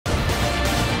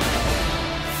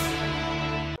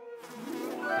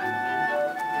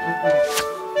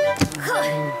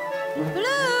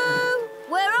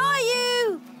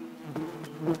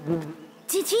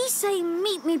Did he say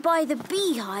meet me by the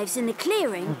beehives in the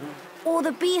clearing or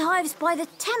the beehives by the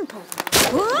temple?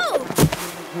 Whoa!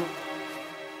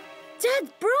 Dead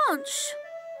branch!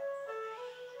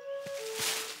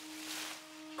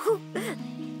 Whew.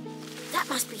 That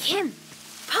must be him.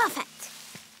 Perfect.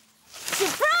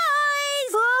 Surprise!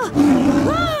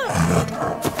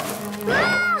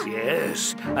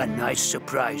 Yes, a nice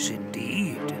surprise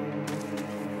indeed.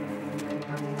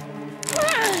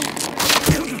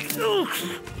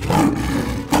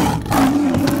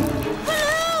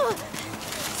 Hello!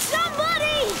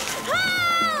 Somebody!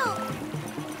 Help!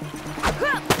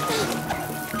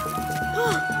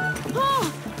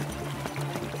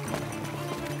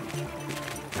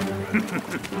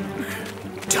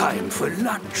 Time for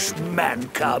lunch, man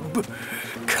cub.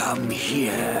 Come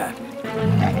here.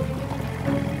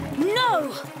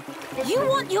 No! You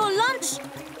want your lunch?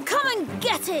 Come and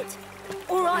get it!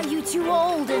 Or are you too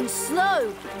old and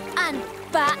slow and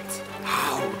fat?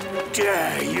 How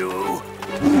dare you!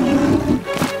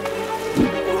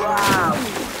 Wow!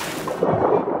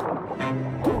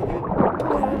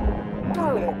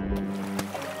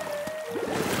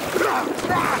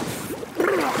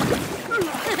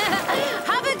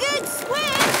 Have a good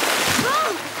swim!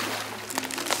 Oh.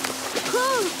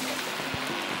 Oh.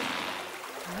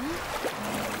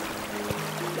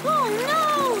 Oh no!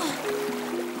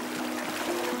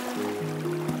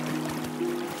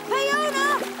 Fiona,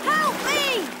 help me!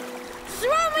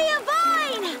 Throw me a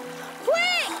vine!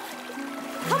 Quick!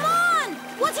 Come on!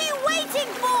 What are you waiting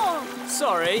for?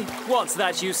 Sorry, what's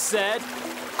that you said?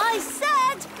 I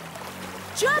said,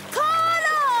 Jakarta!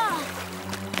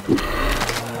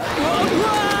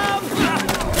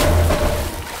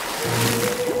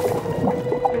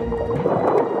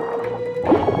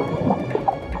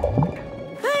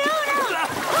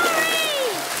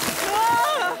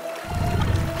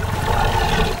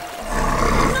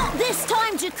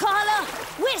 Carla,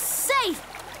 we're safe!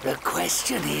 The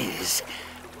question is,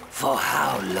 for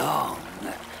how long?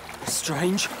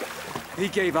 Strange. He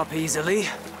gave up easily.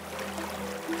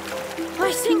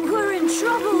 I think we're in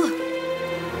trouble.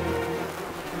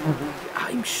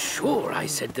 I'm sure I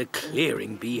said the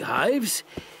clearing beehives.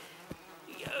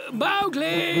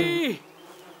 Mowgli!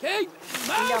 Hey,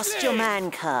 Mowgli! Lost your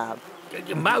man cub.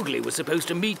 Mowgli was supposed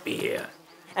to meet me here.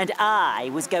 And I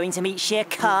was going to meet Shere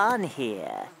Khan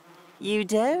here. You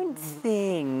don't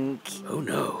think... Oh,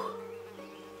 no.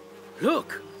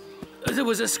 Look, there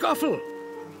was a scuffle.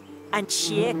 And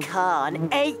Shere Khan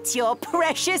ate your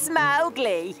precious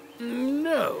Mowgli.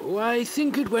 No, I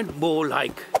think it went more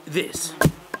like this.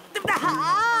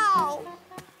 How?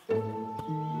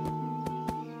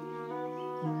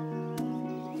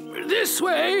 This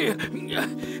way!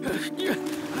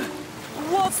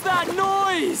 What's that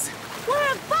noise?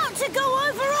 We're about to go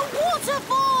over a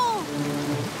waterfall!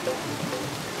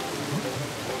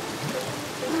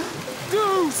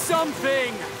 Do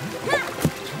something!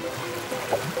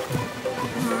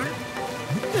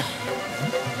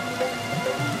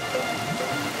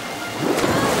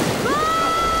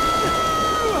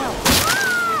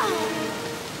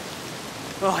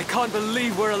 Oh, I can't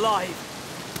believe we're alive.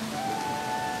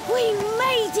 We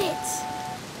made it!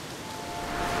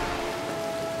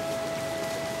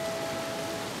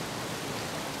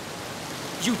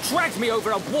 You dragged me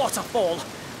over a waterfall,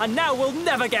 and now we'll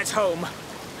never get home.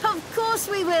 Of course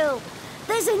we will.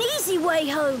 There's an easy way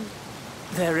home.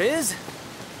 There is?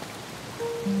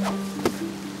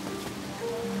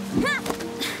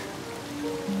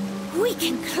 We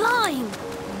can climb.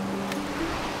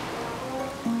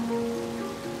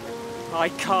 I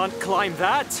can't climb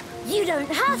that. You don't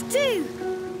have to.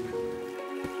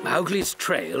 Mowgli's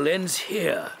trail ends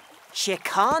here. Shere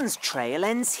Khan's trail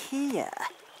ends here.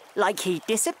 Like he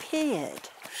disappeared.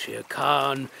 Shere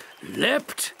Khan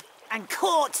leapt. And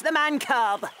caught the man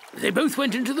cub. They both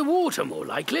went into the water, more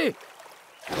likely.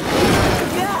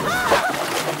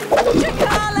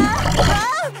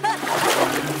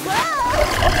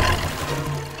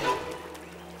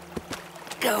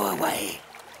 Go away.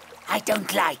 I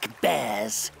don't like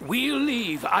bears. We'll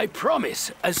leave, I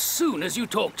promise, as soon as you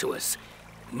talk to us.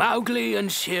 Mowgli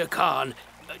and Shere Khan,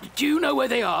 do you know where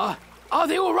they are? Are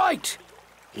they all right?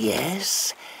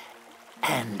 Yes,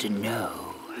 and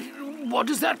no. What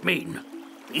does that mean?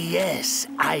 Yes,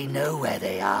 I know where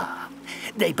they are.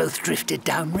 They both drifted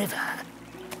downriver.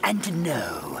 And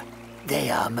no, they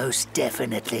are most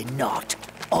definitely not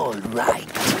all right.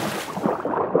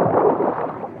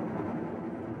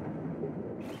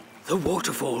 The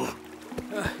waterfall.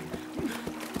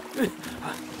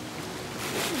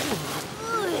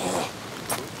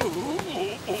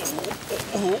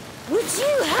 Would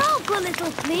you help a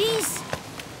little, please?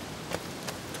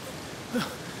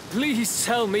 Please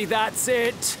tell me that's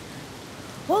it.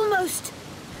 Almost.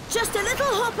 Just a little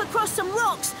hop across some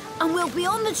rocks and we'll be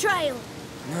on the trail.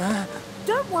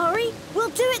 Don't worry, we'll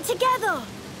do it together.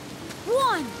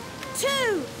 1,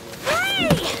 2,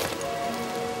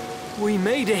 3! We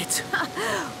made it.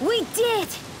 We did.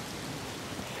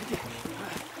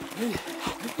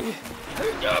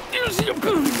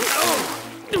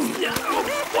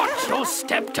 Watch your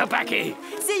step, Tobacco.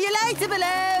 See you later,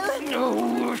 Baloo.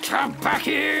 Oh,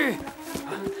 Tobacco.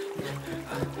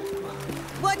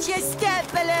 Watch your step,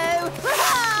 Baloo.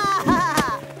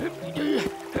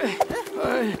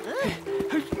 Hey!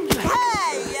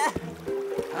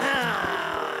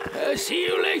 See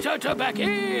you later, Tobacco.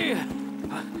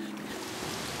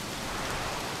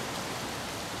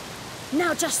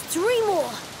 Now just 3 more.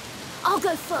 I'll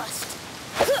go first.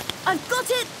 I've got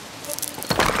it.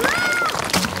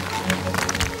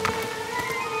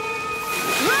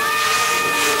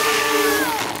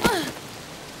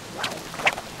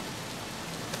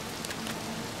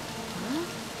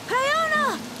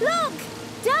 Peona, look!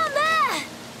 Down there!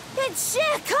 It's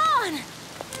Shere Khan!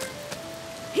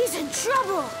 He's in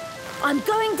trouble. I'm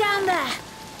going down there.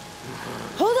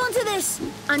 Hold on to this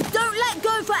and don't let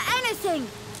go for anything.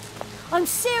 I'm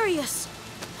serious.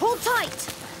 Hold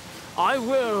tight. I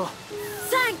will.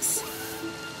 Thanks.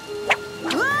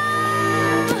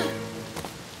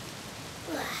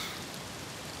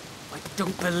 I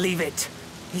don't believe it.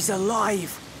 He's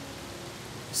alive.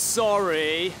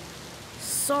 Sorry.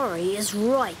 Sorry is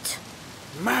right.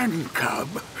 Man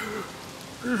cub,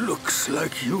 looks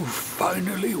like you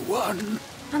finally won.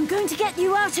 I'm going to get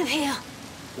you out of here.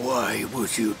 Why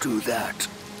would you do that?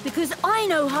 Because I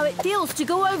know how it feels to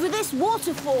go over this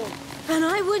waterfall. And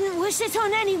I wouldn't wish it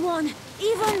on anyone,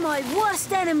 even my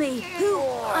worst enemy, who,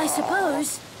 I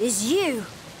suppose, is you.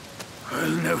 I'll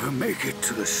never make it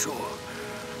to the shore.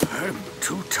 I'm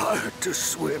too tired to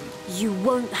swim. You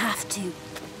won't have to.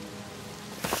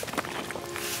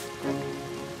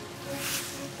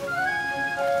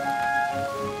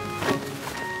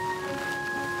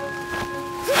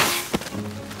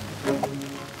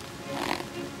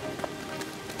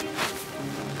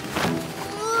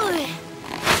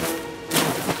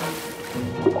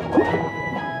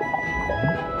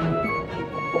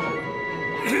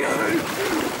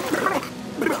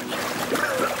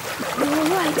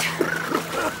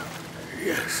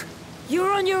 Yes.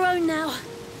 You're on your own now.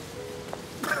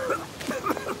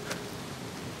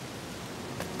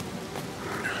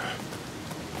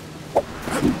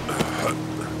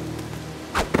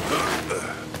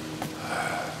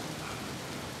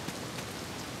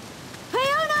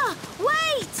 Peona,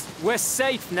 wait! We're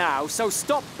safe now, so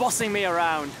stop bossing me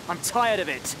around. I'm tired of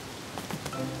it.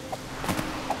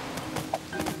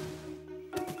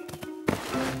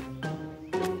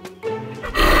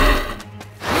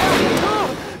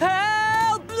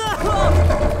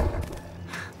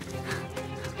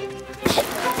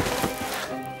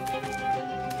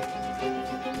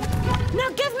 Now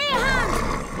give me a hand!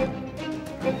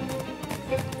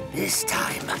 This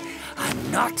time,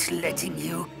 I'm not letting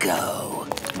you go.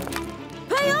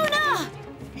 Peona!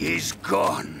 He's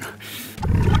gone.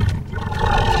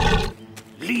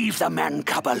 Leave the man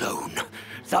cub alone.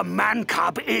 The man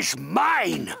cub is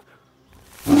mine!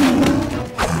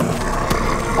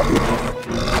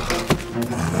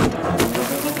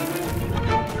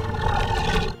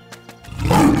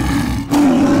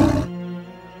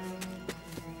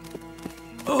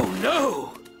 Oh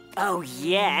no! Oh,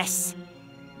 yes.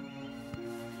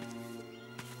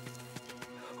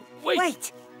 Wait!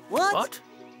 Wait, what? What?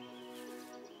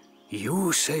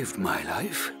 You saved my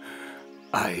life.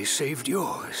 I saved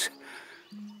yours.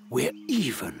 We're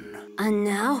even. And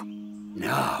now?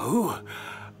 Now,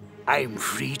 I'm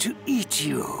free to eat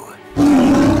you.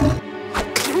 Baloo!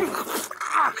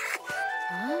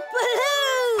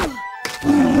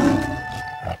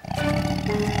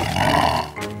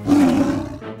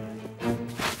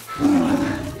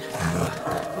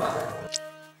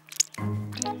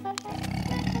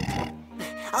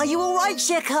 Are you all right,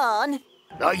 Shere Khan?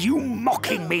 Are you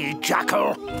mocking me,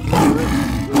 Jackal?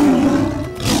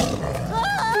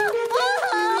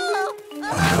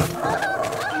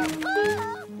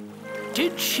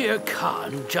 Did Shere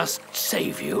Khan just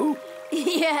save you?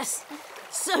 Yes,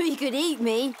 so he could eat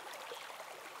me.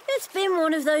 It's been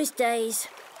one of those days.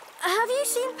 Have you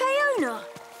seen Peona?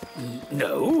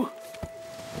 No.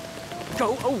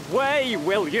 Go away,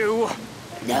 will you?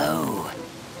 No.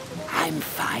 I'm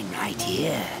fine right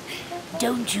here.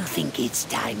 Don't you think it's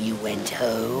time you went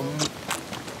home?